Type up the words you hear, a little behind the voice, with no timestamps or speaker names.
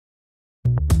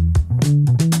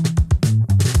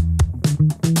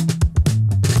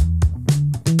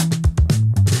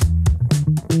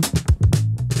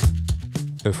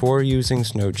Before using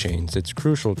snow chains, it's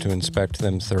crucial to inspect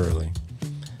them thoroughly.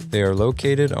 They are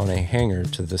located on a hanger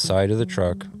to the side of the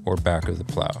truck or back of the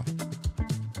plow.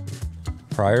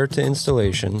 Prior to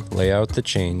installation, lay out the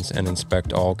chains and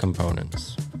inspect all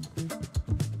components.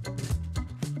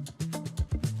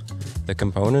 The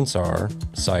components are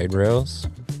side rails,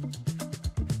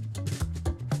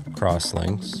 cross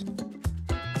links,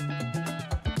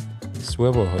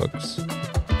 swivel hooks,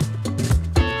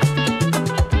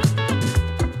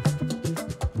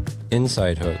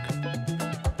 inside hook,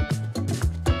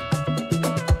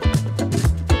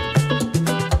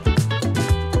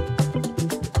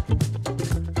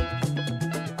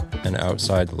 and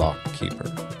outside lock keeper.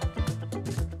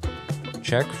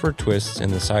 Check for twists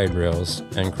in the side rails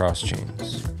and cross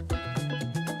chains.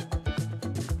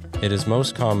 It is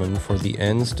most common for the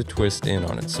ends to twist in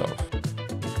on itself.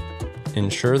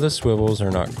 Ensure the swivels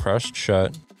are not crushed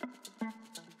shut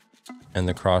and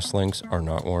the cross links are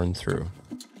not worn through.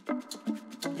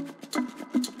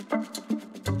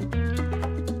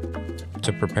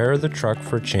 To prepare the truck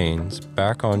for chains,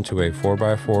 back onto a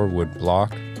 4x4 wood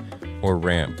block or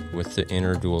ramp with the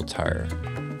inner dual tire.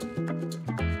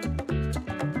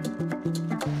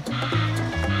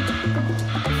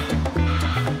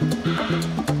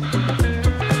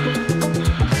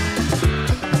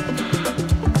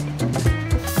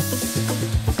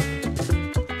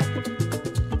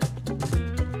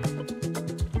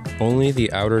 Only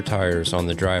the outer tires on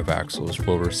the drive axles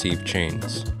will receive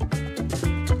chains.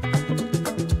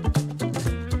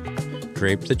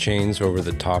 Drape the chains over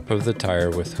the top of the tire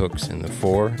with hooks in the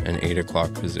 4 and 8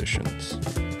 o'clock positions.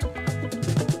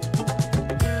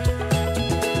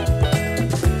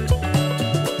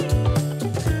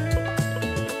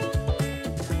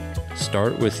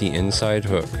 Start with the inside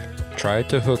hook. Try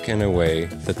to hook in a way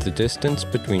that the distance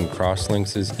between cross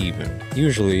links is even,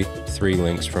 usually 3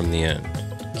 links from the end.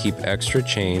 Keep extra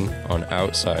chain on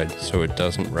outside so it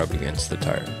doesn't rub against the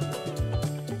tire.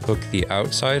 Hook the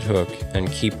outside hook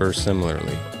and keeper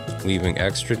similarly, leaving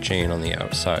extra chain on the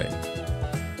outside.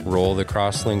 Roll the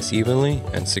cross links evenly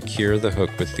and secure the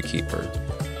hook with the keeper.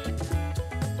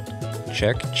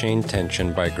 Check chain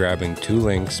tension by grabbing 2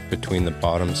 links between the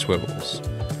bottom swivels.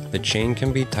 The chain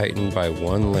can be tightened by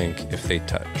 1 link if they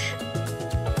touch.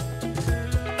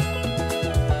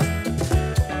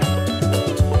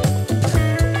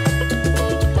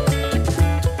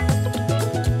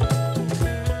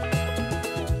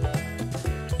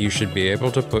 You should be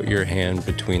able to put your hand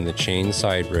between the chain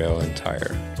side rail and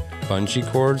tire. Bungee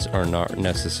cords are not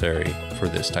necessary for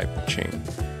this type of chain.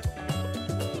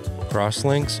 Cross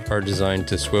links are designed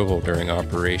to swivel during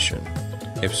operation.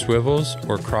 If swivels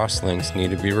or cross links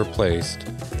need to be replaced,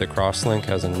 the cross link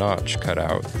has a notch cut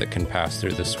out that can pass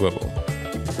through the swivel.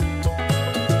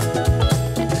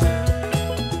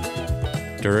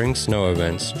 During snow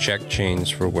events, check chains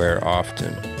for wear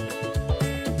often.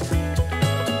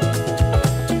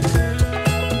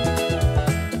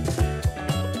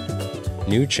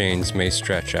 New chains may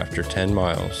stretch after 10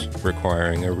 miles,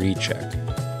 requiring a recheck.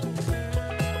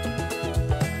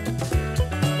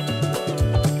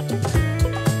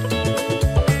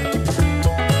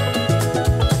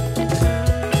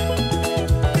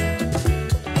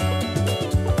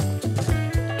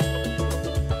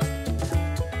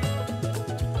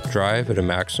 Drive at a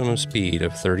maximum speed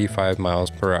of 35 miles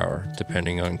per hour,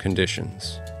 depending on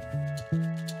conditions.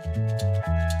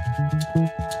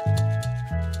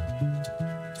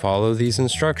 Follow these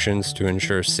instructions to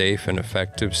ensure safe and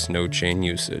effective snow chain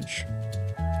usage.